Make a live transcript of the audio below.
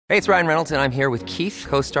Hey, it's Ryan Reynolds, and I'm here with Keith,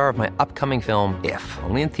 co-star of my upcoming film, If,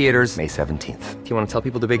 only in theaters May 17th. Do you want to tell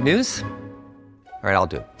people the big news? All right, I'll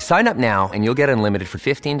do it. Sign up now and you'll get unlimited for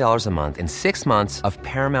 $15 a month and 6 months of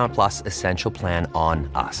Paramount Plus Essential Plan on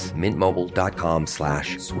us.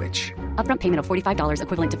 MintMobile.com/switch. Upfront payment of $45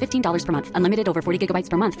 equivalent to $15 per month. Unlimited over 40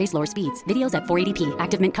 gigabytes per month. Face lower speeds. Videos at 480p.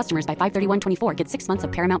 Active Mint customers by 531.24 get 6 months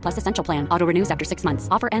of Paramount Plus Essential Plan. Auto renews after 6 months.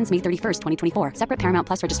 Offer ends May 31st, 2024. Separate Paramount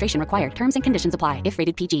Plus registration required. Terms and conditions apply if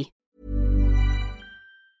rated PG.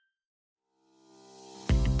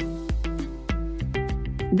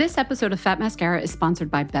 This episode of Fat Mascara is sponsored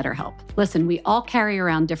by BetterHelp. Listen, we all carry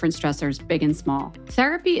around different stressors, big and small.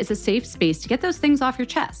 Therapy is a safe space to get those things off your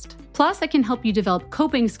chest. Plus, it can help you develop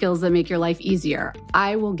coping skills that make your life easier.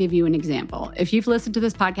 I will give you an example. If you've listened to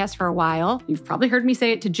this podcast for a while, you've probably heard me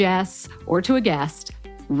say it to Jess or to a guest.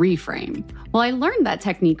 Reframe. Well, I learned that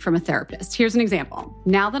technique from a therapist. Here's an example.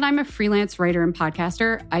 Now that I'm a freelance writer and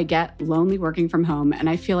podcaster, I get lonely working from home, and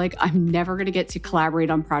I feel like I'm never going to get to collaborate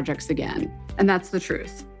on projects again. And that's the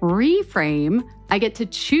truth. Reframe, I get to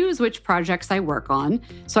choose which projects I work on,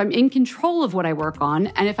 so I'm in control of what I work on,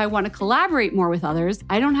 and if I want to collaborate more with others,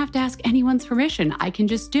 I don't have to ask anyone's permission. I can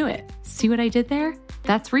just do it. See what I did there?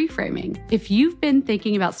 That's reframing. If you've been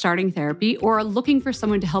thinking about starting therapy or are looking for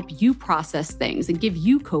someone to help you process things and give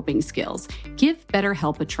you coping skills, give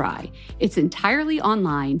BetterHelp a try. It's entirely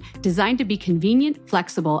online, designed to be convenient,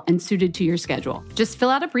 flexible, and suited to your schedule. Just fill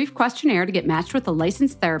out a brief questionnaire to get matched with a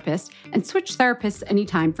licensed therapist and switch therapists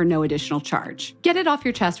anytime for no additional charge. Get it off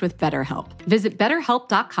your chest with BetterHelp. Visit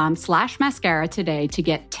betterhelp.com/mascara today to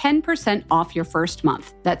get 10% off your first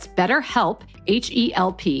month. That's BetterHelp,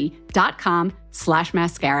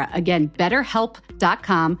 HELP.com/mascara. Again,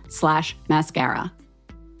 betterhelp.com/mascara.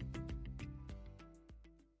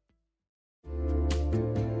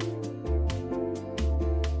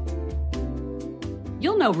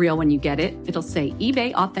 You'll know real when you get it. It'll say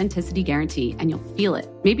eBay Authenticity Guarantee, and you'll feel it.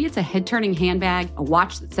 Maybe it's a head-turning handbag, a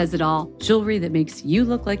watch that says it all, jewelry that makes you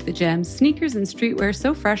look like the gem, sneakers and streetwear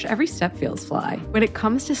so fresh every step feels fly. When it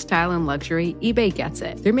comes to style and luxury, eBay gets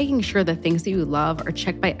it. They're making sure the things that you love are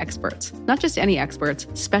checked by experts. Not just any experts,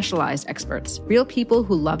 specialized experts. Real people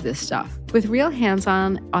who love this stuff. With real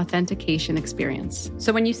hands-on authentication experience.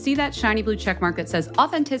 So when you see that shiny blue checkmark that says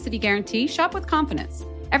Authenticity Guarantee, shop with confidence.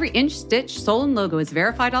 Every inch, stitch, sole, and logo is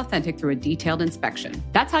verified authentic through a detailed inspection.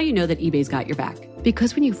 That's how you know that eBay's got your back.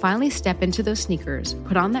 Because when you finally step into those sneakers,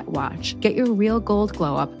 put on that watch, get your real gold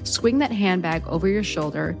glow up, swing that handbag over your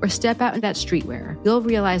shoulder, or step out in that streetwear, you'll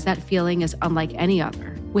realize that feeling is unlike any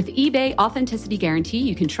other. With eBay Authenticity Guarantee,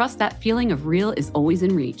 you can trust that feeling of real is always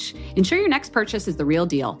in reach. Ensure your next purchase is the real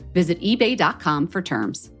deal. Visit ebay.com for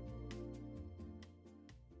terms.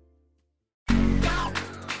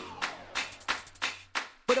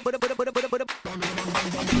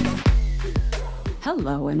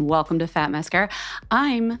 Hello and welcome to Fat Mascara.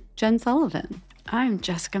 I'm Jen Sullivan. I'm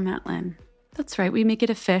Jessica Matlin. That's right. We make it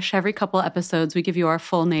a fish. Every couple episodes, we give you our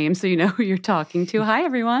full name so you know who you're talking to. Hi,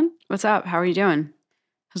 everyone. What's up? How are you doing?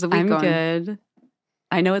 How's the week going? I'm good.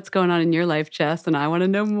 I know what's going on in your life, Jess, and I want to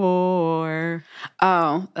know more.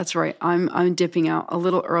 Oh, that's right. I'm dipping out a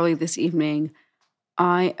little early this evening.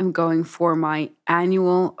 I am going for my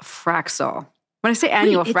annual Fraxel. When I say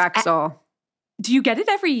annual Fraxel. Do you get it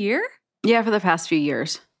every year? Yeah, for the past few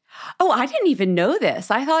years. Oh, I didn't even know this.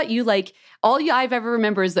 I thought you I've ever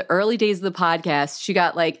remember is the early days of the podcast. She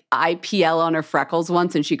got IPL on her freckles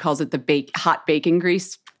once and she calls it the hot bacon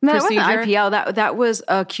grease procedure. That wasn't IPL. That was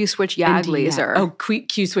a Q-switch YAG laser. Oh,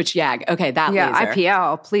 Q-switch YAG. Okay, that laser. Yeah,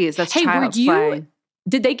 IPL, please. That's child's play.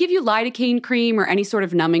 Did they give you lidocaine cream or any sort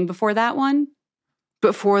of numbing before that one?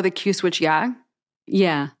 Before the Q-switch YAG?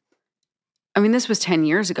 Yeah. I mean, this was 10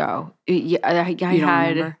 years ago. You don't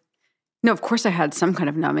remember? No, of course I had some kind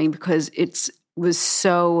of numbing because it was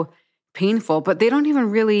so painful. But they don't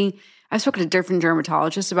even really, I've spoken to different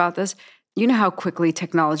dermatologists about this. You know how quickly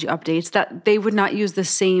technology updates, that they would not use the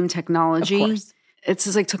same technology. Of course. It's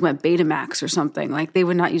just like talking about Betamax or something. Like they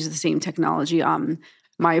would not use the same technology on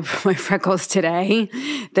my freckles today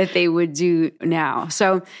that they would do now.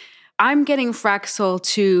 So I'm getting Fraxel,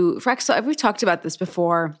 we've talked about this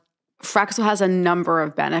before. Fraxel has a number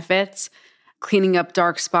of benefits. Cleaning up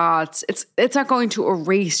dark spots. It's not going to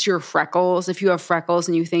erase your freckles. If you have freckles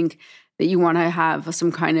and you think that you want to have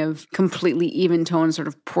some kind of completely even tone, sort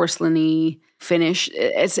of porcelain-y finish,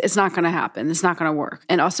 it's not going to happen. It's not going to work.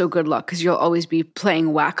 And also good luck because you'll always be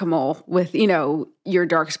playing whack-a-mole with, your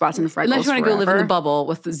dark spots and freckles unless you want to go live in the bubble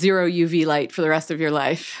with zero UV light for the rest of your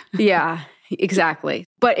life. Yeah, exactly.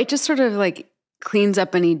 But it just sort of cleans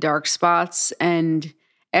up any dark spots. And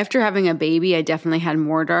after having a baby, I definitely had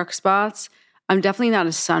more dark spots. I'm definitely not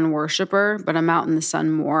a sun worshiper, but I'm out in the sun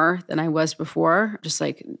more than I was before. Just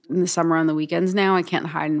like in the summer on the weekends now, I can't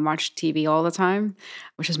hide and watch TV all the time,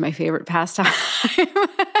 which is my favorite pastime.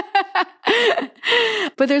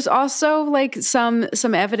 But there's also like some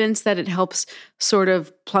evidence that it helps sort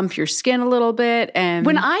of plump your skin a little bit. And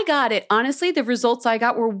when I got it, honestly, the results I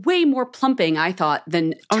got were way more plumping, I thought,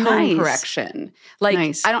 than tone correction. Like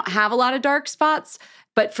I don't have a lot of dark spots,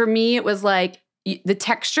 but for me, it was like the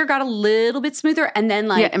texture got a little bit smoother. And then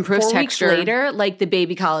like 4 weeks later, like the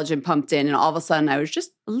baby collagen pumped in and all of a sudden I was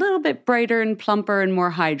just a little bit brighter and plumper and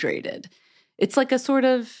more hydrated. It's like a sort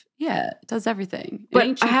of, it does everything.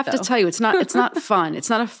 But I have to tell you, it's not fun. It's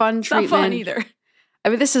not a fun treatment. It's not fun either. I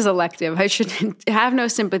mean, this is elective. I should have no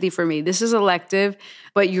sympathy for me. This is elective,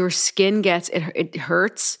 but your skin gets, it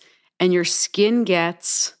hurts, and your skin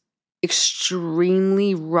gets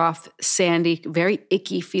extremely rough, sandy, very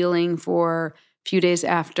icky feeling for a few days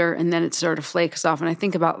after, and then it sort of flakes off. And I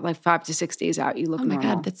think about like 5 to 6 days out, you look normal. Oh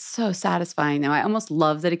my God, that's so satisfying though. I almost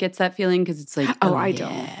love that it gets that feeling because it's like, I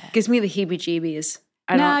don't. It gives me the heebie-jeebies.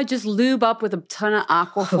 I just lube up with a ton of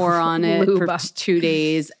Aquaphor on it for 2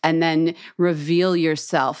 days and then reveal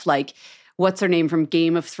yourself. Like, what's her name from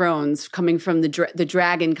Game of Thrones, coming from the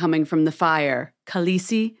dragon coming from the fire?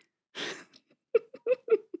 Khaleesi?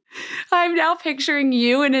 I'm now picturing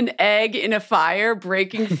you in an egg in a fire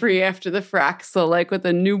breaking free after the Fraxel, like with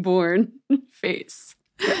a newborn face.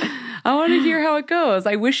 I want to hear how it goes.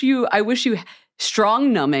 I wish you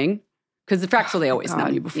strong numbing. Because the Fraxel, they always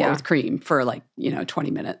numb you before with cream for like,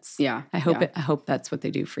 20 minutes. Yeah. I hope that's what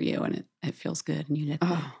they do for you and it feels good and you get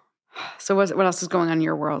that. So what else is going on in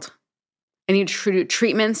your world? Any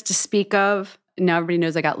treatments to speak of? Now everybody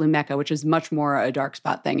knows I got Lumecca, which is much more a dark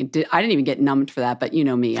spot thing. I didn't even get numbed for that, but you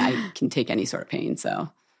know me, I can take any sort of pain. So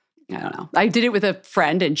I don't know. I did it with a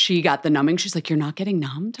friend and she got the numbing. She's like, "You're not getting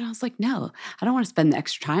numbed?" And I was like, "No, I don't want to spend the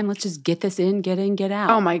extra time. Let's just get this in, get out."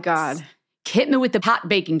 Oh my God. Hit me with the hot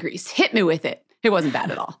bacon grease. Hit me with it. It wasn't bad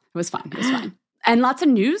at all. It was fine. It was fine. And lots of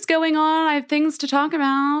news going on. I have things to talk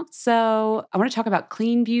about. So I want to talk about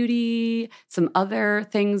clean beauty, some other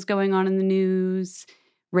things going on in the news,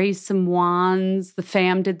 raise some wands. The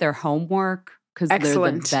fam did their homework because they're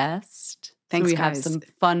the best. Thanks, so we have some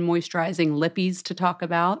fun moisturizing lippies to talk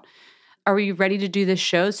about. Are we ready to do this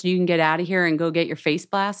show so you can get out of here and go get your face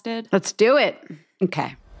blasted? Let's do it.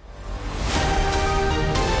 Okay.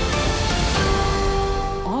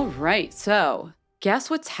 Right. So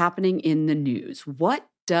guess what's happening in the news? What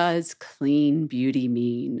does clean beauty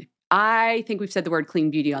mean? I think we've said the word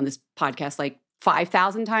clean beauty on this podcast like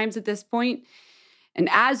 5,000 times at this point. And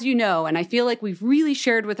as you know, and I feel like we've really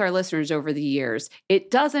shared with our listeners over the years,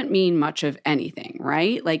 it doesn't mean much of anything,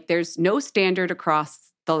 right? Like there's no standard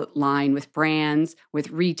across the line with brands,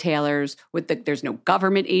 with retailers, there's no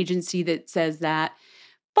government agency that says that.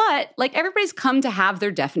 But like everybody's come to have their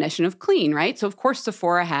definition of clean, right? So of course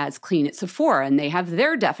Sephora has clean at Sephora and they have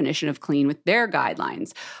their definition of clean with their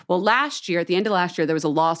guidelines. Well, last year, at the end of last year, there was a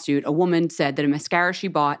lawsuit. A woman said that a mascara she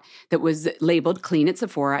bought that was labeled clean at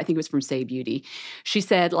Sephora, I think it was from Say Beauty. She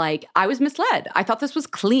said like, I was misled. I thought this was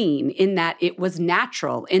clean in that it was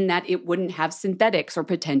natural, in that it wouldn't have synthetics or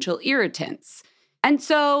potential irritants. And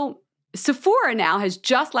so Sephora now has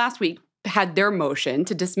just last week had their motion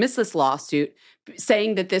to dismiss this lawsuit,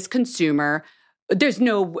 saying that this consumer, there's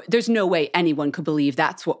no way anyone could believe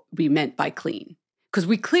that's what we meant by clean. Because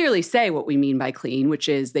we clearly say what we mean by clean, which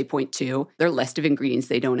is they point to their list of ingredients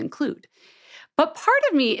they don't include. But part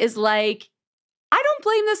of me is like, I don't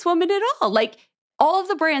blame this woman at all. Like all of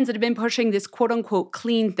the brands that have been pushing this quote unquote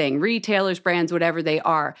clean thing, retailers, brands, whatever they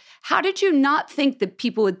are, how did you not think that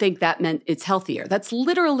people would think that meant it's healthier? That's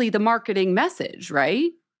literally the marketing message,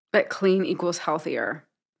 right? That clean equals healthier.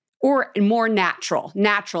 Or more natural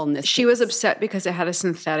in this She case. was upset because it had a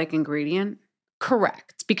synthetic ingredient?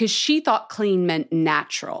 Correct, because she thought clean meant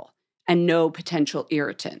natural and no potential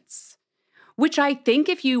irritants, which I think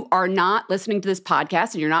if you are not listening to this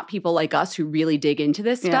podcast and you're not people like us who really dig into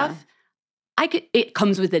this stuff, it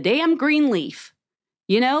comes with a damn green leaf.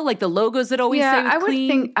 You know, like the logos that always say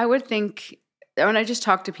clean. I would think when I just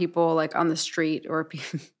talk to people like on the street or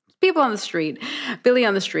people on the street, Billy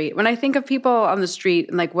on the street. When I think of people on the street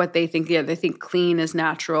and like what they think, they think clean is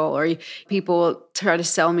natural, or people try to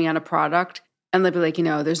sell me on a product and they'll be like,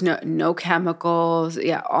 there's no chemicals,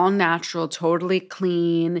 all natural, totally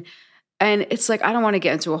clean. And it's like, I don't want to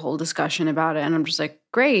get into a whole discussion about it. And I'm just like,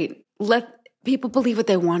 great, let people believe what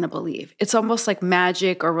they want to believe. It's almost like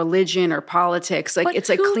magic or religion or politics. Like but it's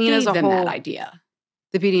like clean as a whole. That idea?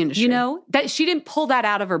 The beauty industry. You know, that she didn't pull that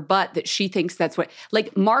out of her butt, that she thinks that's what,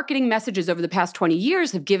 like, marketing messages over the past 20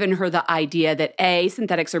 years have given her the idea that A,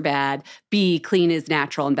 synthetics are bad, B, clean is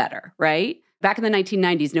natural and better, right? Back in the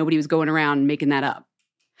 1990s, nobody was going around making that up.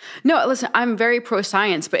 No, listen, I'm very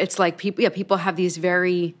pro-science, but it's like people have these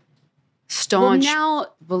very staunch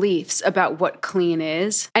beliefs about what clean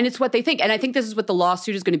is. And it's what they think. And I think this is what the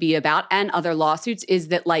lawsuit is going to be about, and other lawsuits, is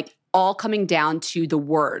that, like, all coming down to the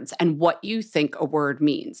words and what you think a word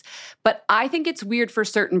means. But I think it's weird for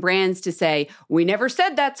certain brands to say, we never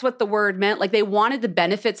said that's what the word meant. Like, they wanted the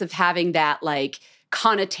benefits of having that, like,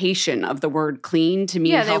 connotation of the word clean to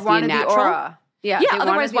mean healthy and natural. The aura. Yeah,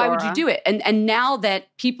 otherwise why would you do it? And now that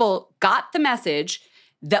people got the message,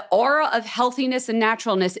 the aura of healthiness and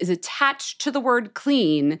naturalness is attached to the word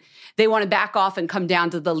clean, they want to back off and come down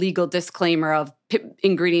to the legal disclaimer of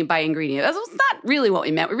ingredient by ingredient. That's not really what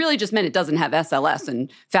we meant. We really just meant it doesn't have SLS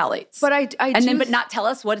and phthalates. But not tell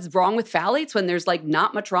us what is wrong with phthalates when there's, like,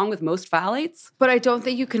 not much wrong with most phthalates. But I don't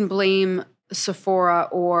think you can blame Sephora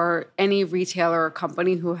or any retailer or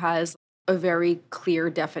company who has a very clear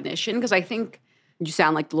definition, because I think you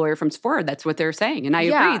sound like the lawyer from Sephora. That's what they're saying. And I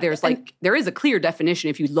agree. There is a clear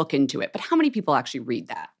definition if you look into it. But how many people actually read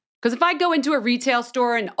that? Because if I go into a retail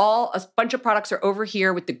store and a bunch of products are over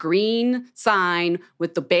here with the green sign,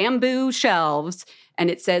 with the bamboo shelves,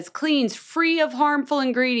 and it says cleans free of harmful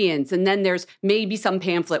ingredients, and then there's maybe some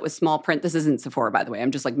pamphlet with small print. This isn't Sephora, by the way.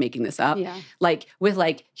 I'm just, like, making this up. Yeah. Like, with,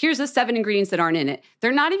 like, here's the 7 ingredients that aren't in it.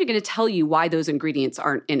 They're not even going to tell you why those ingredients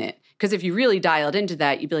aren't in it. Because if you really dialed into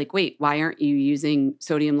that, you'd be like, wait, why aren't you using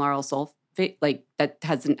sodium lauryl sulfate? Like, that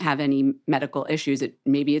doesn't have any medical issues.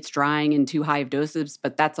 Maybe it's drying in too high of doses,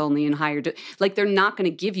 but that's only in higher doses. Like, they're not going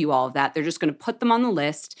to give you all of that. They're just going to put them on the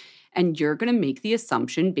list, and you're going to make the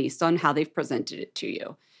assumption based on how they've presented it to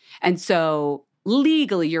you. And so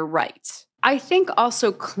legally, you're right. I think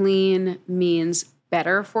also clean means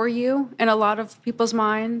better for you in a lot of people's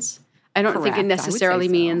minds. I don't think it necessarily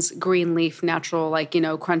means green leaf, natural, like, you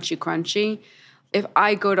know, crunchy. If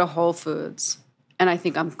I go to Whole Foods and I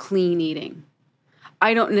think I'm clean eating,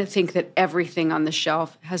 I don't think that everything on the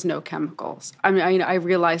shelf has no chemicals. I mean, I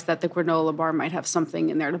realize that the granola bar might have something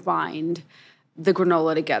in there to bind the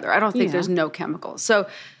granola together. I don't think there's no chemicals. So,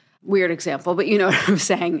 weird example, but you know what I'm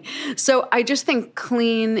saying. So I just think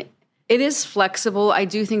clean, it is flexible. I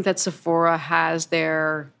do think that Sephora has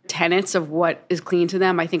their tenets of what is clean to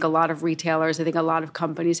them. I think a lot of retailers, I think a lot of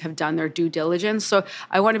companies have done their due diligence. So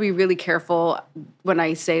I want to be really careful when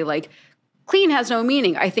I say, like, clean has no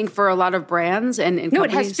meaning. I think for a lot of brands and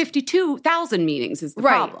companies, it has 52,000 meanings is the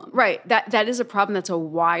problem. Right. That is a problem. That's a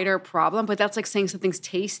wider problem, but that's like saying something's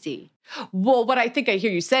tasty. Well, what I think I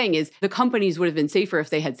hear you saying is the companies would have been safer if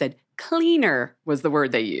they had said cleaner was the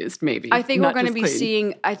word they used, maybe. I think we're going to be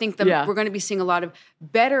seeing, we're going to be seeing a lot of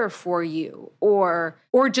better for you or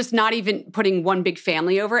just not even putting one big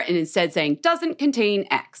family over it and instead saying doesn't contain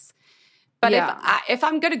X. But if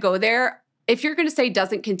I'm going to go there, if you're going to say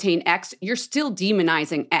doesn't contain X, you're still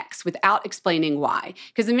demonizing X without explaining why.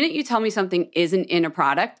 Because the minute you tell me something isn't in a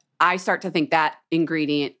product, I start to think that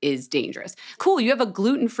ingredient is dangerous. Cool, you have a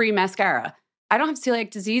gluten-free mascara. I don't have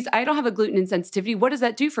celiac disease. I don't have a gluten insensitivity. What does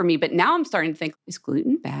that do for me? But now I'm starting to think, is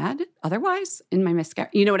gluten bad otherwise in my mascara?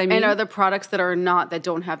 You know what I mean? And are the products that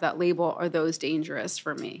don't have that label, are those dangerous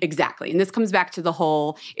for me? Exactly. And this comes back to the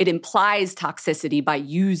whole, it implies toxicity by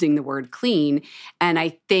using the word clean. And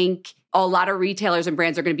I think a lot of retailers and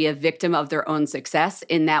brands are going to be a victim of their own success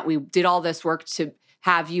in that we did all this work to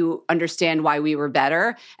have you understand why we were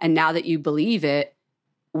better. And now that you believe it,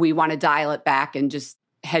 we want to dial it back and just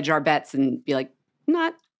hedge our bets and be like,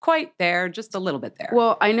 not quite there, just a little bit there.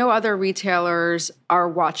 Well, I know other retailers are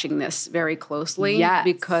watching this very closely. Yes.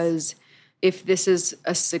 Because if this is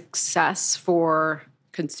a success for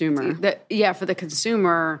consumer, for the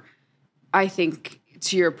consumer, I think,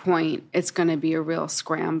 to your point, it's going to be a real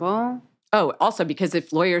scramble. Oh, also because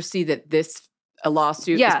if lawyers see that a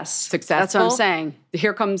lawsuit is successful. That's what I'm saying.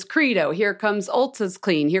 Here comes Credo. Here comes Ulta's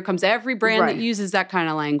Clean. Here comes every brand that uses that kind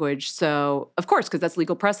of language. So, of course, because that's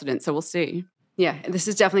legal precedent. So we'll see. Yeah, this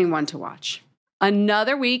is definitely one to watch.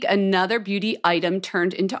 Another week, another beauty item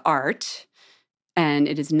turned into art. And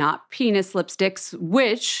it is not penis lipsticks,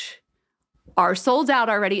 which are sold out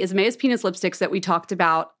already. Ismaea's penis lipsticks that we talked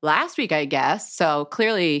about last week, I guess. So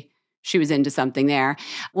clearly she was into something there.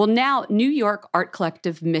 Well, now New York art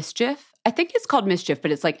collective Mischief, I think it's called Mischief,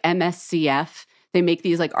 but it's like MSCF. They make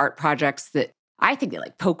these like art projects that I think they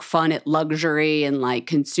like poke fun at luxury and like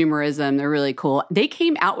consumerism. They're really cool. They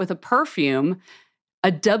came out with a perfume,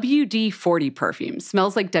 a WD-40 perfume.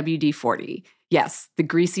 Smells like WD-40. Yes, the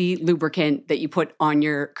greasy lubricant that you put on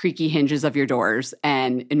your creaky hinges of your doors.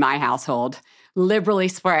 And in my household, liberally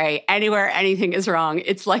spray anywhere anything is wrong.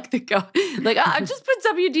 It's like just put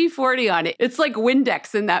WD-40 on it. It's like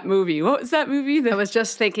Windex in that movie. What was that movie? I was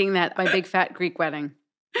just thinking that My Big Fat Greek Wedding.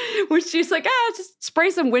 Where she's like, just spray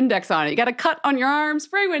some Windex on it. You got a cut on your arm,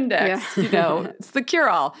 spray Windex. Yeah. It's the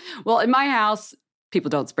cure-all. Well, in my house, people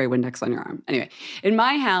don't spray Windex on your arm. Anyway, in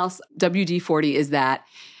my house, WD-40 is that.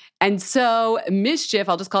 And so Mischief,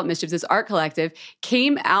 I'll just call it Mischief, this art collective,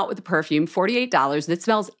 came out with a perfume, $48, that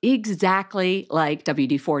smells exactly like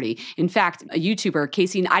WD-40. In fact, a YouTuber,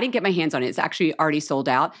 Casey, I didn't get my hands on it. It's actually already sold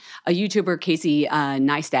out. A YouTuber, Casey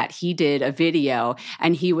Neistat, he did a video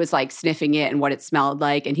and he was like sniffing it and what it smelled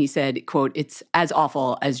like. And he said, quote, "It's as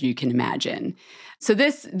awful as you can imagine." So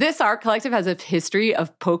this art collective has a history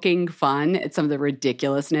of poking fun at some of the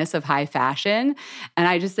ridiculousness of high fashion. And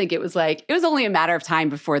I just think it was only a matter of time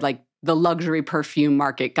before like the luxury perfume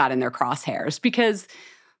market got in their crosshairs. Because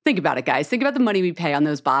think about it, guys. Think about the money we pay on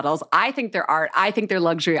those bottles. I think they're art. I think they're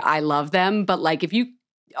luxury. I love them. But like if you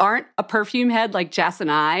aren't a perfume head like Jess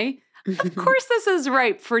and I, of course this is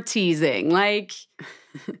ripe for teasing. Like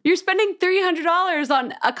you're spending $300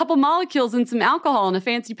 on a couple molecules and some alcohol in a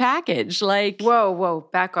fancy package. Like, whoa,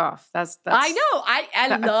 back off. That's I know.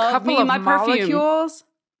 I love me and my perfume. Molecules?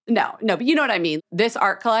 No, but you know what I mean. This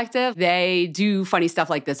art collective, they do funny stuff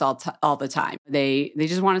like this all the time. They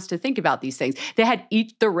just want us to think about these things. They had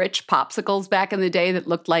Eat the Rich popsicles back in the day that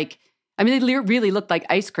looked like, they really looked like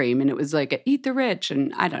ice cream, and it was like Eat the Rich,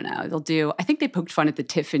 and I don't know. I think they poked fun at the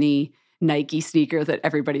Tiffany Nike sneaker that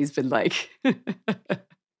everybody's been like,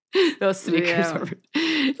 those sneakers are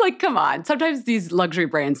like, come on. Sometimes these luxury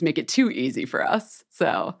brands make it too easy for us.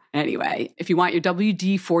 So anyway, if you want your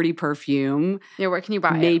WD-40 perfume, where can you buy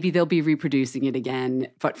it? Maybe they'll be reproducing it again.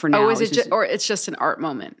 But for now, or it's just an art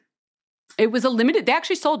moment? It was a limited, they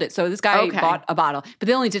actually sold it. So this guy bought a bottle, but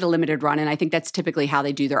they only did a limited run. And I think that's typically how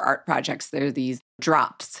they do their art projects. They're these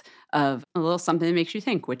drops of a little something that makes you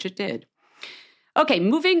think, which it did. Okay,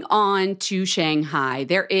 moving on to Shanghai.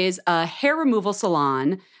 There is a hair removal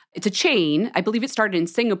salon. It's a chain. I believe it started in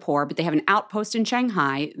Singapore, but they have an outpost in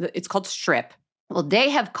Shanghai. It's called Strip. Well, they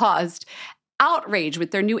have caused outrage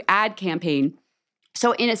with their new ad campaign.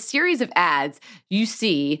 So in a series of ads, you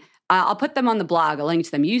see, I'll put them on the blog, I'll link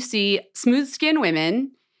to them. You see smooth skin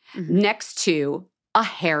women next to a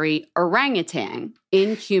hairy orangutan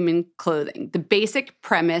in human clothing. The basic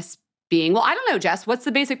premise being, well, I don't know, Jess, what's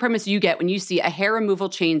the basic premise you get when you see a hair removal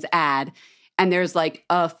chain's ad and there's like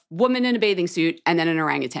a woman in a bathing suit and then an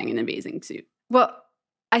orangutan in a bathing suit? Well,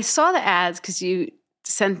 I saw the ads because you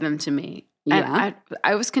sent them to me. Yeah. And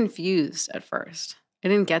I was confused at first. I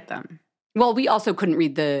didn't get them. Well, we also couldn't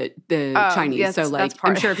read the Chinese, yes, so like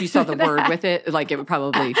I'm sure if you saw the word with it, like it would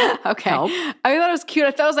probably help. I thought it was cute.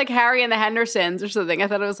 I thought it was like Harry and the Hendersons or something. I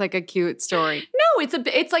thought it was like a cute story. No,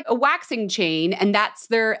 it's like a waxing chain, and that's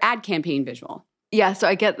their ad campaign visual. Yeah, so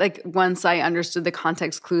I get like once I understood the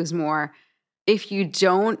context clues more, if you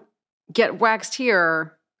don't get waxed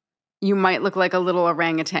here, you might look like a little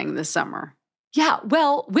orangutan this summer. Yeah,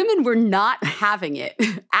 well, women were not having it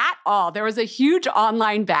at all. There was a huge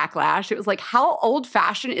online backlash. It was like, how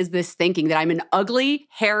old-fashioned is this thinking that I'm an ugly,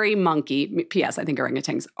 hairy monkey? P.S. I think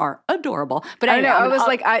orangutans are adorable. But I know. I was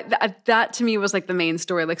like, that to me was like the main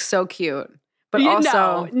story, like so cute. But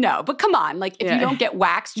also, no, but come on. Like, if you don't get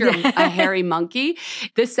waxed, you're a hairy monkey.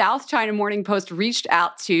 The South China Morning Post reached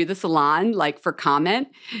out to the salon, like, for comment.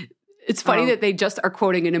 It's funny that they just are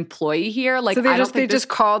quoting an employee here. Like, so they just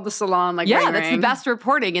called the salon like, yeah, that's the best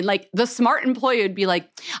reporting. And like the smart employee would be like,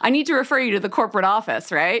 I need to refer you to the corporate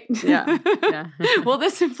office, right? Yeah. Well,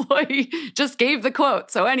 this employee just gave the quote.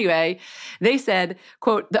 So anyway, they said,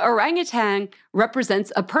 quote, "The orangutan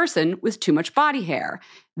represents a person with too much body hair.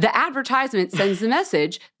 The advertisement sends the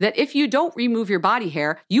message that if you don't remove your body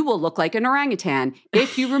hair, you will look like an orangutan.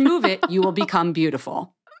 If you remove it, you will become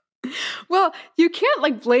beautiful." Well, you can't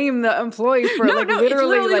like blame the employee for literally it's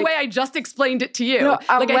literally the way I just explained it to you. No,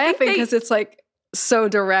 I'm laughing because it's like so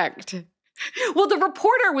direct. Well, the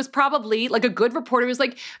reporter was probably like a good reporter was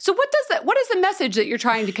like, so what is the message that you're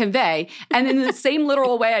trying to convey? And in the same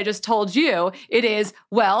literal way I just told you, it is,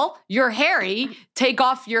 well, you're hairy, take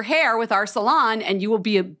off your hair with our salon and you will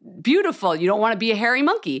be beautiful. You don't want to be a hairy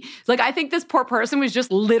monkey. Like, I think this poor person was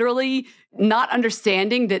just literally not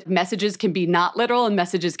understanding that messages can be not literal and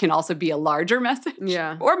messages can also be a larger message.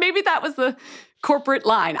 Yeah. Or maybe that was the corporate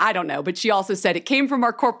line. I don't know. But she also said it came from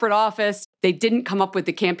our corporate office. They didn't come up with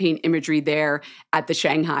the campaign imagery there at the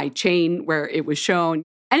Shanghai chain where it was shown.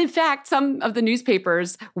 And in fact, some of the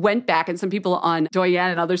newspapers went back and some people on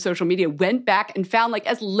Douyin and other social media went back and found like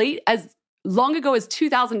as late as long ago as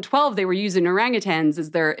 2012, they were using orangutans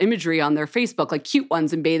as their imagery on their Facebook, like cute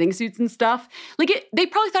ones in bathing suits and stuff. Like they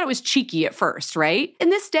probably thought it was cheeky at first, right? In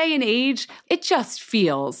this day and age, it just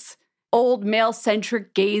feels old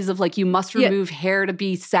male-centric gaze of like, you must remove hair to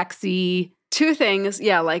be sexy. Two things.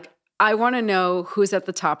 Yeah, like I want to know who's at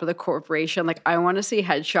the top of the corporation. Like I want to see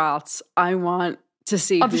headshots. I want to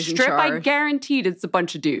see of who's Strip, in charge. I guaranteed it's a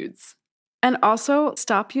bunch of dudes. And also,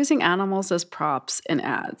 stop using animals as props in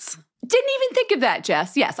ads. Didn't even think of that,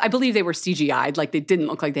 Jess. Yes, I believe they were CGI'd. Like they didn't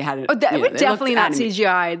look like they had it. Oh, they were definitely not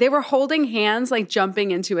CGI. They were holding hands, like jumping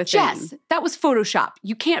into a thing. Jess, that was Photoshop.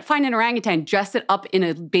 You can't find an orangutan, dress it up in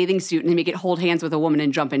a bathing suit and make it hold hands with a woman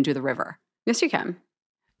and jump into the river. Yes, you can.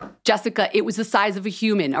 Jessica, it was the size of a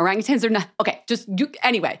human. Orangutans are not. Okay,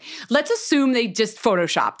 anyway, let's assume they just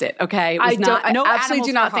Photoshopped it, okay? I absolutely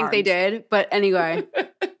do not think they did. But anyway.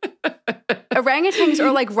 Orangutans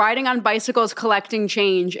are like riding on bicycles collecting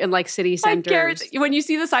change in like city centers. When you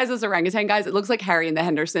see the size of those orangutan guys, it looks like Harry and the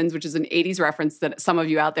Hendersons, which is an 80s reference that some of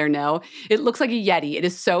you out there know. It looks like a Yeti. It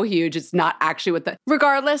is so huge. It's not actually what the...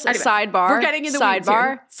 Regardless, anyway, sidebar. We're getting in the weeds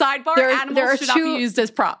here. Sidebar, animals should not be used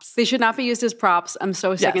as props. They should not be used as props. I'm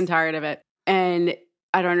so sick and tired of it. And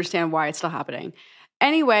I don't understand why it's still happening.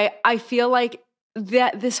 Anyway, I feel like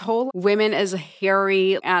that this whole women as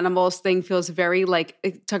hairy animals thing feels very like,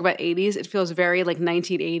 talk about 80s, it feels very like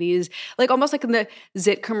 1980s, like almost like in the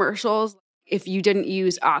Zit commercials. If you didn't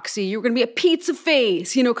use Oxy, you were going to be a pizza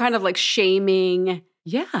face, you know, kind of like shaming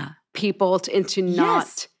people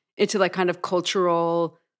into like kind of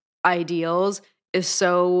cultural ideals is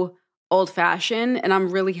so old fashioned. And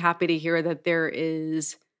I'm really happy to hear that there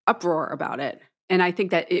is uproar about it. And I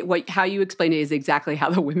think that how you explain it is exactly how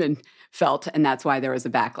the women felt, and that's why there was a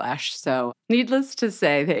backlash. So needless to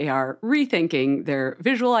say, they are rethinking their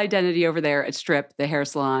visual identity over there at Strip, the hair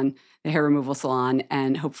salon, the hair removal salon,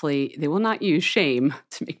 and hopefully they will not use shame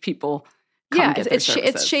to make people come get their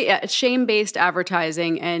services. It's shame-based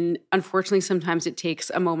advertising, and unfortunately sometimes it takes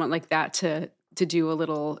a moment like that to do a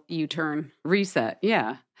little U-turn. Reset,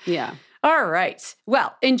 yeah. Yeah. All right.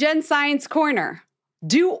 Well, in Gen Science Corner,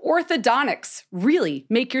 do orthodontics really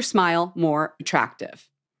make your smile more attractive?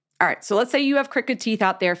 All right, so let's say you have crooked teeth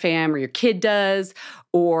out there, fam, or your kid does,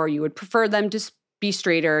 or you would prefer them to be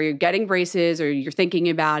straighter, or you're getting braces, or you're thinking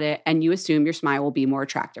about it, and you assume your smile will be more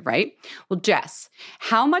attractive, right? Well, Jess,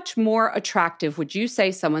 how much more attractive would you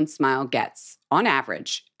say someone's smile gets, on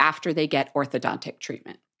average, after they get orthodontic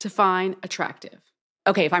treatment? Define attractive.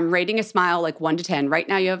 Okay, if I'm rating a smile like 1 to 10, right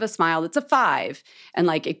now you have a smile that's a 5, and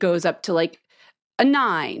like it goes up to like a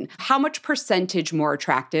 9. How much percentage more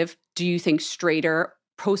attractive do you think straighter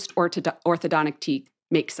post-orthodontic teeth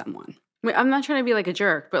make someone? Wait, I'm not trying to be like a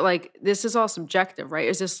jerk, but like this is all subjective, right?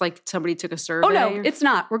 Is this like somebody took a survey? Oh, no, it's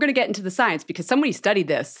not. We're going to get into the science because somebody studied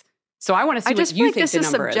this. So I want to see what you think the number is. I just feel like this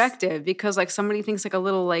is subjective because like somebody thinks like a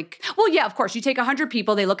little like... Well, yeah, of course. You take 100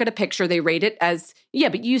 people, they look at a picture, they rate it as... Yeah,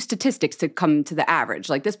 but you use statistics to come to the average.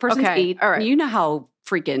 Like this person's 8. All right. You know how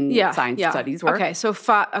freaking science studies work.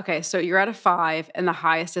 Okay, so you're at a 5 and the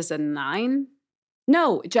highest is a 9?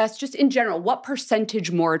 No, Jess, just in general, what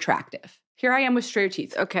percentage more attractive? Here I am with straighter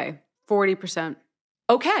teeth. Okay, 40%.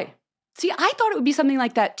 Okay. See, I thought it would be something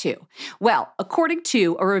like that too. Well, according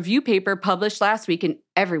to a review paper published last week in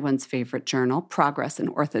everyone's favorite journal, Progress in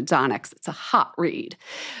Orthodontics, it's a hot read.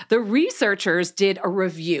 The researchers did a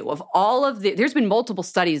review of all of there's been multiple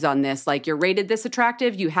studies on this, like you're rated this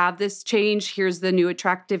attractive, you have this change, here's the new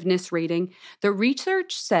attractiveness rating. The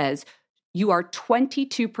research says you are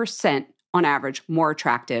 22% on average more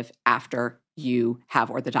attractive after you have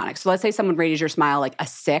orthodontics. So let's say someone rated your smile like a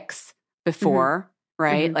 6 before,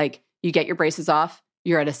 right? Mm-hmm. Like you get your braces off,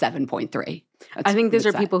 you're at a 7.3. I think these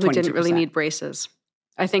are people who 22%. Didn't really need braces.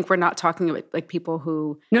 I think we're not talking about like people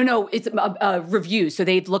who... No, it's a review. So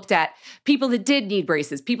they've looked at people that did need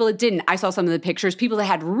braces, people that didn't. I saw some of the pictures, people that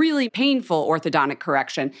had really painful orthodontic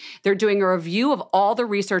correction. They're doing a review of all the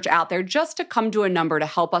research out there just to come to a number to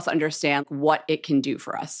help us understand what it can do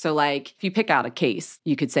for us. So like if you pick out a case,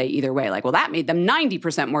 you could say either way, like, well, that made them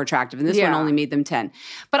 90% more attractive and this one only made them 10.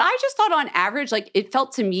 But I just thought on average, like it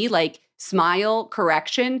felt to me like smile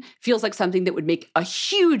correction feels like something that would make a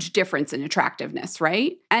huge difference in attractiveness,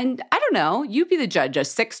 right? And I don't know, you be the judge, a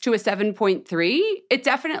 6 to a 7.3, it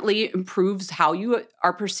definitely improves how you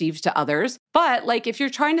are perceived to others. But like, if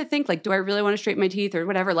you're trying to think like, do I really want to straighten my teeth or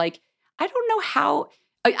whatever, like, I don't know how...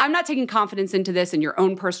 I'm not taking confidence into this and your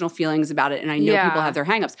own personal feelings about it. And I know people have their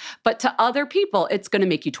hangups, but to other people, it's going to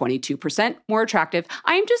make you 22% more attractive.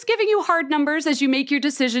 I'm just giving you hard numbers as you make your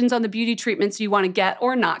decisions on the beauty treatments you want to get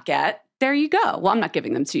or not get. There you go. Well, I'm not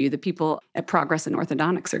giving them to you. The people at Progress in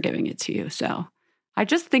Orthodontics are giving it to you. So I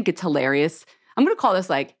just think it's hilarious. I'm going to call this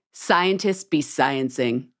like scientists be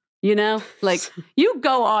sciencing, you know? Like you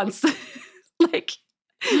go on, like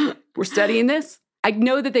we're studying this. I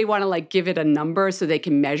know that they want to like give it a number so they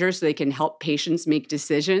can measure, so they can help patients make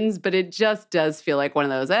decisions, but it just does feel like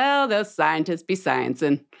one of those scientists be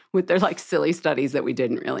sciencing with their like silly studies that we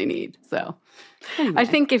didn't really need. So anyway. I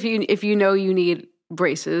think if you know you need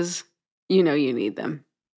braces, you know you need them.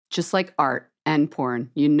 Just like art and porn,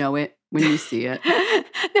 you know it when you see it.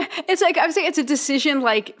 It's like, I'm saying it's a decision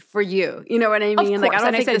like for you. You know what I mean? Of course, like, I don't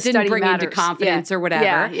and think I said the it didn't study bring matters. into confidence or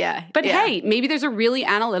whatever. But hey, maybe there's a really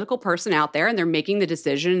analytical person out there and they're making the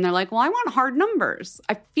decision and they're like, well, I want hard numbers.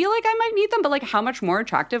 I feel like I might need them, but like how much more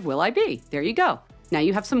attractive will I be? There you go. Now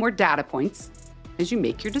you have some more data points as you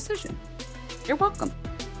make your decision. You're welcome.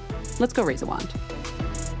 Let's go raise a wand.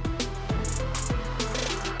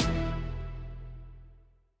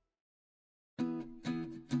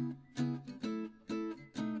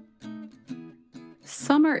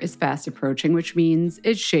 Summer is fast approaching, which means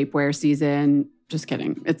it's shapewear season. Just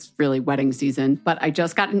kidding. It's really wedding season. But I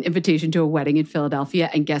just got an invitation to a wedding in Philadelphia,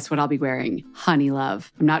 and guess what I'll be wearing?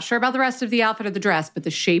 Honeylove. I'm not sure about the rest of the outfit or the dress, but the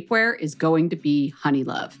shapewear is going to be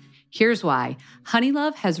Honeylove. Here's why.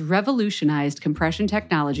 Honeylove has revolutionized compression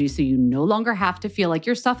technology so you no longer have to feel like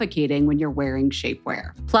you're suffocating when you're wearing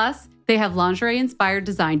shapewear. Plus, they have lingerie-inspired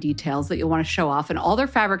design details that you'll want to show off, and all their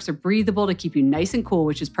fabrics are breathable to keep you nice and cool,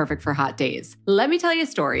 which is perfect for hot days. Let me tell you a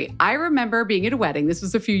story. I remember being at a wedding, this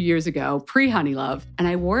was a few years ago, pre-Honeylove, and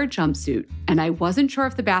I wore a jumpsuit, and I wasn't sure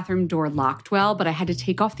if the bathroom door locked well, but I had to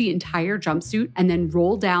take off the entire jumpsuit and then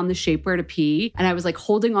roll down the shapewear to pee, and I was like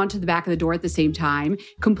holding onto the back of the door at the same time,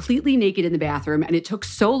 completely naked in the bathroom, and it took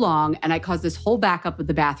so long, and I caused this whole backup of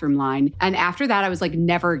the bathroom line, and after that, I was like,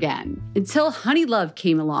 never again. Until Honeylove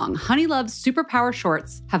came along. Honeylove's Superpower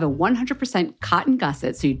shorts have a 100% cotton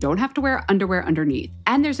gusset, so you don't have to wear underwear underneath.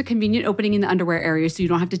 And there's a convenient opening in the underwear area, so you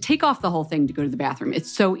don't have to take off the whole thing to go to the bathroom. It's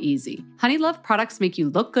so easy. Honeylove products make you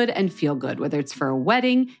look good and feel good, whether it's for a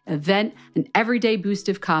wedding, event, an everyday boost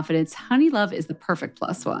of confidence. Honeylove is the perfect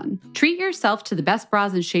plus one. Treat yourself to the best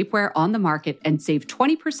bras and shapewear on the market and save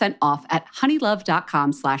 20% off at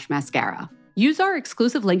honeylove.com/mascara. Use our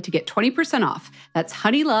exclusive link to get 20% off. That's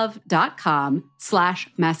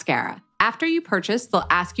honeylove.com/mascara. After you purchase, they'll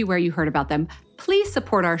ask you where you heard about them. Please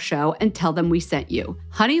support our show and tell them we sent you.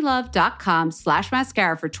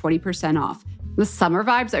 honeylove.com/mascara for 20% off. The summer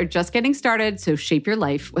vibes are just getting started, so shape your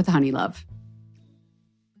life with Honeylove.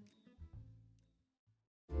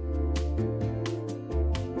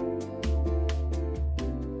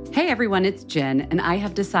 Hey everyone, it's Jen, and I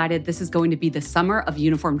have decided this is going to be the summer of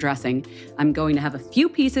uniform dressing. I'm going to have a few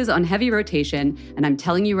pieces on heavy rotation, and I'm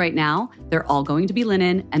telling you right now, they're all going to be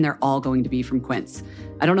linen, and they're all going to be from Quince.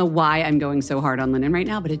 I don't know why I'm going so hard on linen right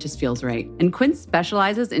now, but it just feels right. And Quince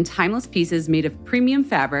specializes in timeless pieces made of premium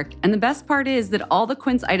fabric, and the best part is that all the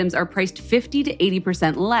Quince items are priced 50 to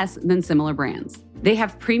 80% less than similar brands. They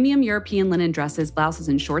have premium European linen dresses, blouses,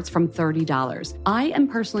 and shorts from $30. I am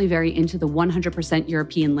personally very into the 100%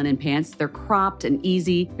 European linen pants. They're cropped and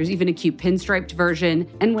easy. There's even a cute pinstriped version.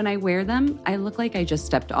 And when I wear them, I look like I just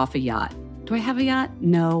stepped off a yacht. Do I have a yacht?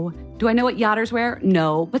 No. Do I know what yachters wear?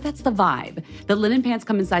 No, but that's the vibe. The linen pants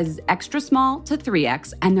come in sizes extra small to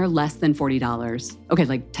 3X, and they're less than $40. Okay,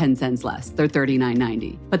 like 10 cents less. They're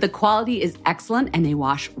 $39.90. But the quality is excellent, and they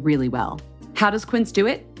wash really well. How does Quince do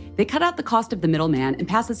it? They cut out the cost of the middleman and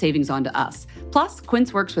pass the savings on to us. Plus,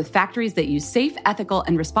 Quince works with factories that use safe, ethical,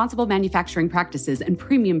 and responsible manufacturing practices and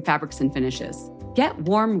premium fabrics and finishes. Get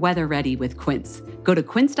warm weather ready with Quince. Go to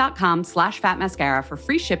quince.com/fatmascara for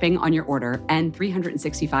free shipping on your order and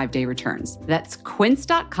 365-day returns. That's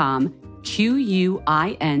quince.com,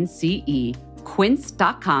 QUINCE,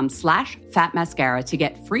 quince.com/fatmascara to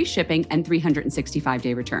get free shipping and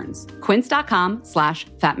 365-day returns.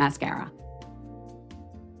 Quince.com/fatmascara.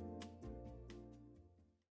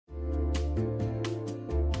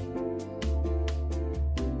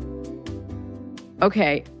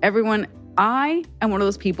 Okay, everyone, I am one of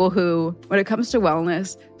those people who, when it comes to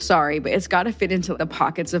wellness, sorry, but it's got to fit into the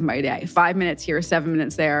pockets of my day. 5 minutes here, 7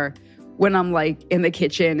 minutes there. When I'm like in the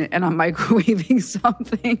kitchen and I'm microwaving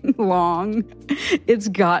something long, it's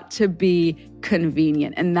got to be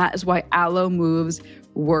convenient. And that is why Alo Moves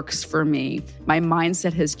works for me. My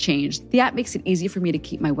mindset has changed. The app makes it easy for me to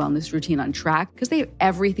keep my wellness routine on track because they have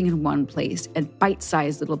everything in one place and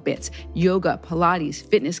bite-sized little bits: yoga, Pilates,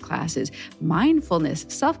 fitness classes, mindfulness,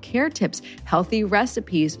 self-care tips, healthy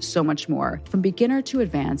recipes, so much more. From beginner to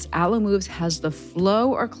advanced, Alo Moves has the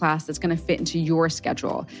flow or class that's going to fit into your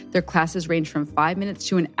schedule. Their classes range from 5 minutes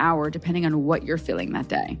to an hour, depending on what you're feeling that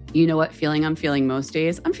day. You know what feeling I'm feeling most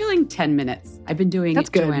days? I'm feeling 10 minutes. minutes. I've been doing That's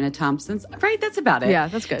good. Joanna Thompson's. Right, that's about it. Yeah,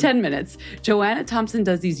 that's good. 10 minutes. Joanna Thompson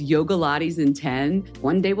does these yoga lattes in 10.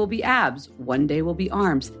 One day will be abs. One day will be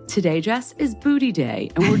arms. Today, Jess, is booty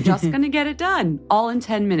day. And we're just going to get it done all in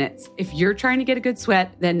 10 minutes. If you're trying to get a good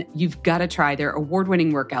sweat, then you've got to try their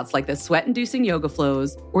award-winning workouts like the sweat-inducing yoga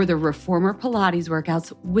flows or the Reformer Pilates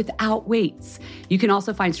workouts without weights. You can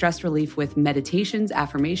also find stress relief with meditations,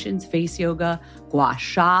 affirmations, face yoga, gua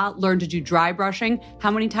sha, learn to do dry brushing.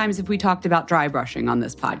 How many times have we talked about dry brushing on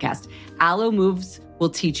this podcast? Alo Moves will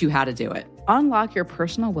teach you how to do it. Unlock your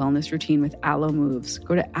personal wellness routine with Alo Moves.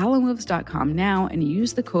 Go to alomoves.com now and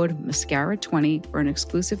use the code MASCARA20 for an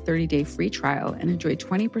exclusive 30-day free trial and enjoy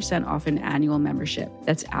 20% off an annual membership.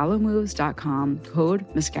 That's alomoves.com, code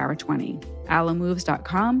MASCARA20.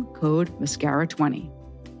 alomoves.com, code MASCARA20.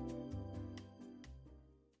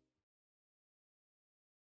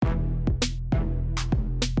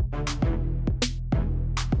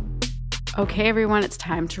 Okay, everyone, it's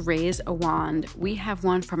time to raise a wand. We have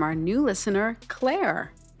one from our new listener,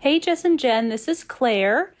 Claire. Hey, Jess and Jen, this is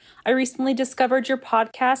Claire. I recently discovered your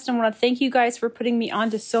podcast and want to thank you guys for putting me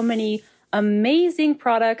onto so many amazing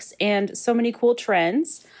products and so many cool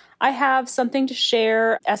trends. I have something to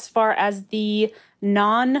share as far as the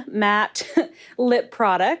non-matte lip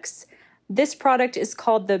products. This product is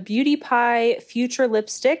called the Beauty Pie Future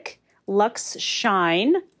Lipstick Luxe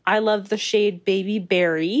Shine. I love the shade Baby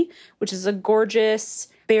Berry, which is a gorgeous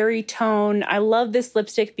berry tone. I love this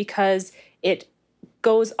lipstick because it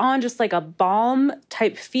goes on just like a balm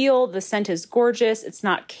type feel. The scent is gorgeous. It's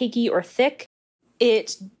not cakey or thick.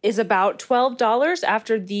 It is about $12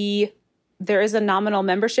 after there is a nominal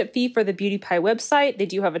membership fee for the Beauty Pie website. They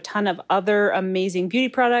do have a ton of other amazing beauty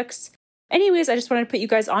products. Anyways, I just wanted to put you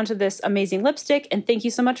guys onto this amazing lipstick, and thank you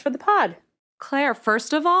so much for the pod. Claire,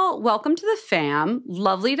 first of all, welcome to the fam.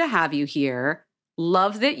 Lovely to have you here.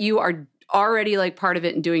 Love that you are already like part of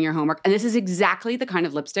it and doing your homework. And this is exactly the kind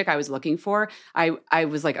of lipstick I was looking for. I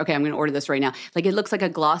was like, okay, I'm going to order this right now. Like it looks like a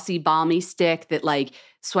glossy, balmy stick that like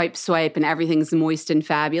swipe and everything's moist and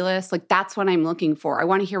fabulous. Like that's what I'm looking for. I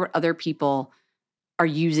want to hear what other people are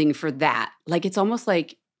using for that. Like it's almost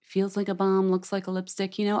like feels like a balm, looks like a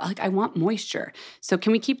lipstick, you know? Like I want moisture. So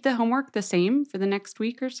can we keep the homework the same for the next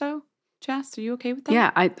week or so? Jess, are you okay with that?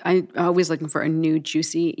 Yeah, I'm always looking for a new,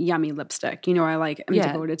 juicy, yummy lipstick. You know, I'm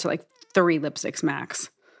devoted to like 3 lipsticks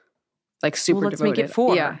max. Like super let's devoted. Make it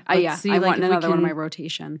 4. Yeah, I want another one in my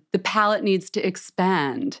rotation. The palette needs to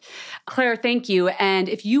expand. Claire, thank you. And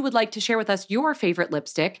if you would like to share with us your favorite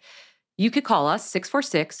lipstick, you could call us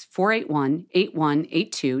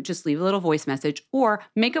 646-481-8182. Just leave a little voice message or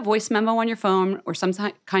make a voice memo on your phone or some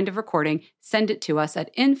kind of recording. Send it to us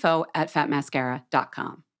at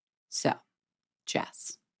info@fatmascara.com. So,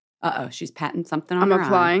 Jess. She's patting something on her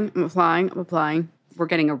eye. I'm applying. We're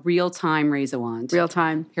getting a real-time raise a wand. Real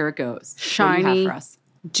time. Here it goes. Shiny, what do you have for us?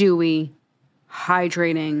 dewy,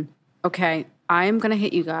 hydrating. Okay, I'm going to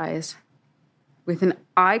hit you guys with an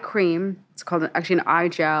eye cream. It's called actually an eye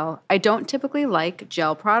gel. I don't typically like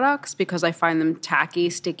gel products because I find them tacky,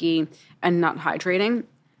 sticky, and not hydrating.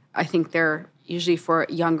 I think they're usually for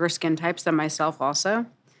younger skin types than myself also.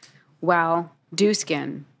 Well, Dew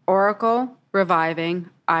Skin Oracle Reviving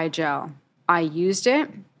Eye Gel. I used it.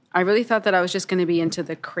 I really thought that I was just going to be into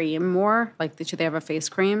the cream more. Like, they have a face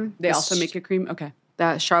cream. They also make a cream? Okay.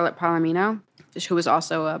 That Charlotte Palomino, who was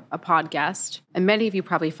also a pod guest. And many of you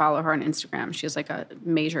probably follow her on Instagram. She has like a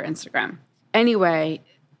major Instagram. Anyway,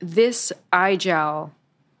 this eye gel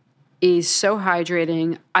is so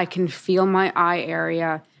hydrating. I can feel my eye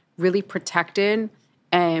area really protected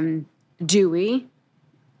and dewy,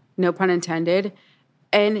 no pun intended.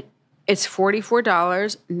 And it's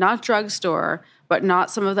 $44, not drugstore, but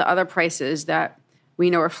not some of the other prices that we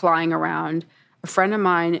know are flying around. A friend of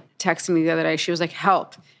mine texted me the other day. She was like,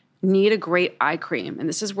 help, need a great eye cream. And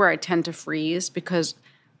this is where I tend to freeze because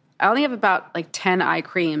I only have about like 10 eye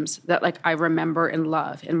creams that like I remember and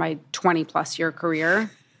love in my 20 plus year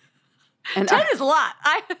career. And 10 is a lot.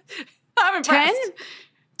 I'm impressed.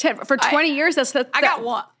 10 for 20 years, I got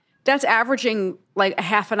one. That's averaging like a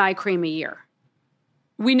half an eye cream a year.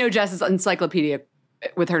 We know Jess's encyclopedia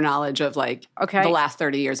with her knowledge of like the last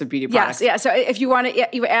 30 years of beauty products. Yes, yeah. So if you want to,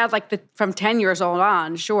 you add like from 10 years old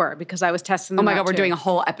on, sure, because I was testing them. Oh my God, we're too. doing a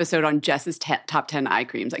whole episode on Jess's top 10 eye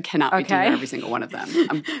creams. I cannot be doing every single one of them.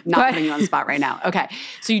 I'm not putting you on the spot right now. Okay,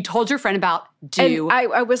 so you told your friend about Dew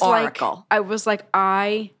I was Oracle. like,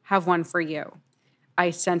 I have one for you.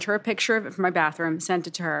 I sent her a picture of it from my bathroom, sent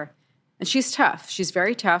it to her, and she's tough. She's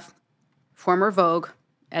very tough. Former Vogue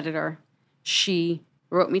editor. She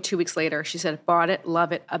wrote me 2 weeks later. She said, bought it,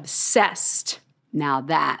 love it, obsessed. Now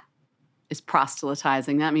that is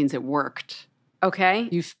proselytizing. That means it worked. Okay.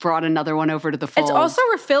 You've brought another one over to the fold. It's also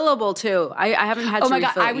refillable too. I haven't had to refill it. Oh my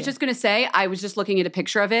God. I was just going to say, I was just looking at a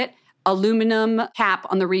picture of it. Aluminum cap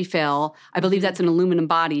on the refill. I believe that's an aluminum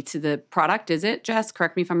body to the product, is it, Jess?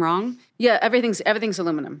 Correct me if I'm wrong. Yeah, everything's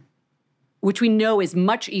aluminum. Which we know is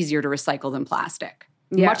much easier to recycle than plastic.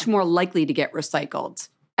 Yeah. Much more likely to get recycled.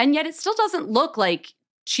 And yet it still doesn't look like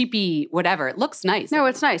cheapy whatever. It looks nice. No,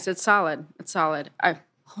 it's nice. It's solid. It's solid. I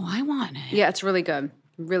want it. Yeah, it's really good.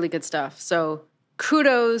 Really good stuff. So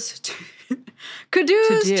kudos to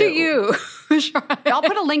you. I'll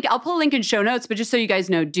put a link in show notes, but just so you guys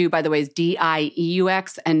know, DEUX, by the way, is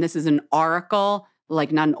DIEUX, and this is an auricle,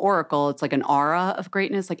 like not an oracle, it's like an aura of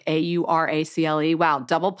greatness, like AURACLE. Wow,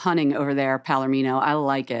 double punning over there, Palomino. I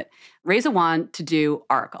like it. Raise a wand to do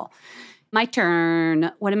auricle. My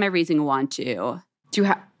turn. What am I raising a wand to?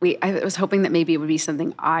 I was hoping that maybe it would be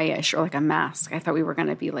something eye-ish or like a mask. I thought we were going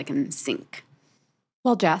to be like in sync.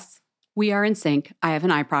 Well, Jess, we are in sync. I have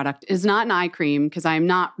an eye product. It is not an eye cream because I'm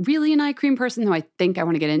not really an eye cream person, though I think I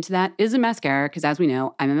want to get into that. It is a mascara because, as we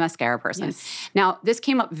know, I'm a mascara person. Yes. Now, this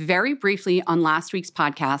came up very briefly on last week's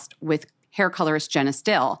podcast with hair colorist Jenna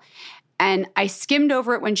Still. And I skimmed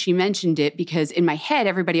over it when she mentioned it because in my head,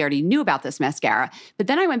 everybody already knew about this mascara. But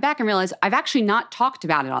then I went back and realized I've actually not talked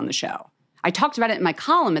about it on the show. I talked about it in my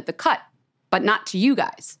column at The Cut, but not to you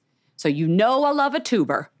guys. So you know I love a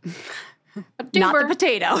tuber. Not the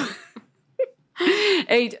potato.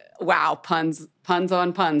 Wow, puns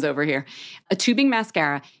on puns over here. A tubing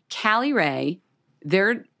mascara. Cali Ray,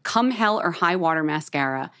 their Come Hell or High Water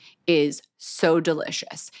mascara is so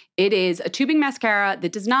delicious. It is a tubing mascara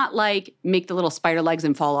that does not like make the little spider legs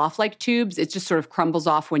and fall off like tubes. It just sort of crumbles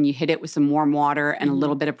off when you hit it with some warm water and a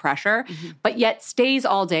little bit of pressure, but yet stays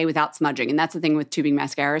all day without smudging. And that's the thing with tubing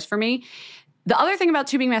mascaras for me. The other thing about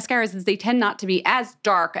tubing mascaras is they tend not to be as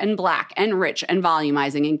dark and black and rich and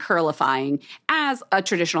volumizing and curlifying as a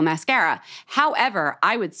traditional mascara. However,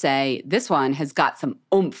 I would say this one has got some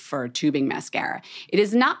oomph for a tubing mascara. It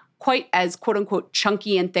is not quite as quote-unquote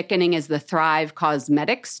chunky and thickening as the Thrive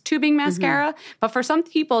Cosmetics tubing mascara. But for some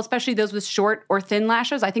people, especially those with short or thin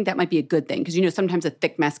lashes, I think that might be a good thing because, you know, sometimes a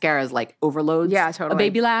thick mascara is like overloads a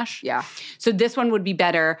baby lash. Yeah. So this one would be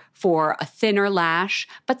better for a thinner lash,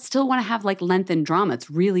 but still want to have like length and drama.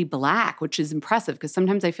 It's really black, which is impressive because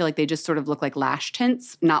sometimes I feel like they just sort of look like lash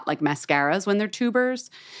tints, not like mascaras when they're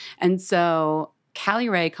tubers. And so Cali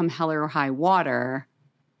Ray Come Hell or High Water,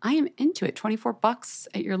 I am into it. $24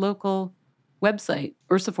 at your local website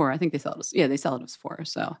or Sephora. I think they sell it. They sell it at Sephora.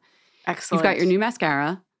 So excellent. You've got your new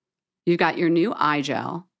mascara. You've got your new eye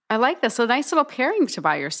gel. I like this. A nice little pairing to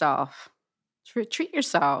buy yourself. Treat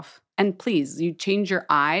yourself. And please, you change your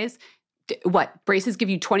eyes. What? Braces give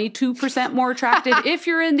you 22% more attractive. If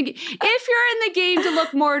you're in the game to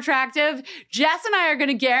look more attractive, Jess and I are going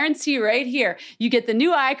to guarantee right here, you get the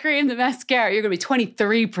new eye cream, the mascara, you're going to be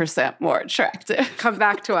 23% more attractive. Come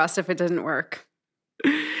back to us if it didn't work.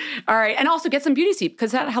 All right. And also get some beauty sleep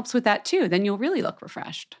because that helps with that too. Then you'll really look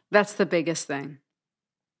refreshed. That's the biggest thing.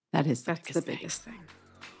 That's the biggest thing.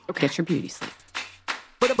 Okay. Get your beauty sleep.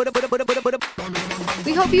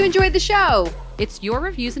 We hope you enjoyed the show. It's your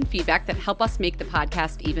reviews and feedback that help us make the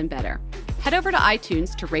podcast even better. Head over to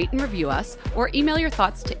iTunes to rate and review us or email your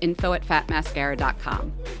thoughts to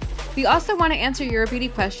info@fatmascara.com. We also want to answer your beauty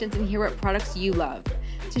questions and hear what products you love.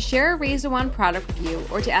 To share a Raise a Wand product review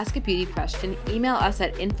or to ask a beauty question, email us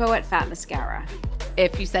at info@fatmascara.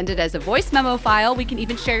 If you send it as a voice memo file, we can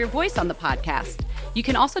even share your voice on the podcast. You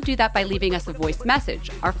can also do that by leaving us a voice message.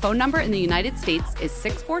 Our phone number in the United States is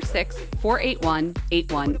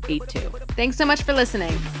 646-481-8182. Thanks so much for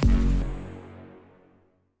listening.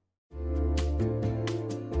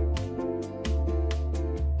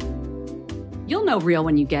 You'll know real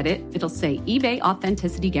when you get it. It'll say eBay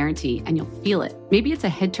Authenticity Guarantee, and you'll feel it. Maybe it's a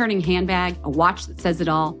head-turning handbag, a watch that says it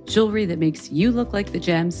all, jewelry that makes you look like the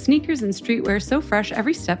gems, sneakers and streetwear so fresh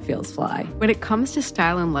every step feels fly. When it comes to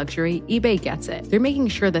style and luxury, eBay gets it. They're making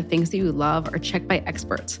sure the things that you love are checked by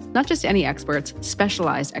experts. Not just any experts,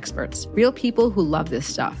 specialized experts. Real people who love this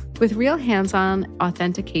stuff. With real hands-on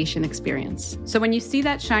authentication experience. So when you see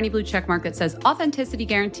that shiny blue checkmark that says Authenticity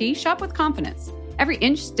Guarantee, shop with confidence. Every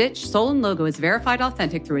inch, stitch, sole, and logo is verified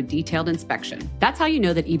authentic through a detailed inspection. That's how you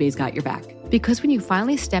know that eBay's got your back. Because when you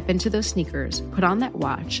finally step into those sneakers, put on that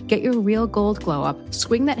watch, get your real gold glow up,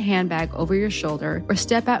 swing that handbag over your shoulder, or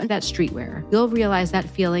step out in that streetwear, you'll realize that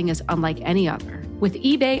feeling is unlike any other. With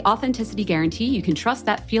eBay Authenticity Guarantee, you can trust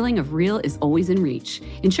that feeling of real is always in reach.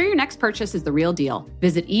 Ensure your next purchase is the real deal.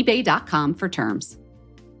 Visit ebay.com for terms.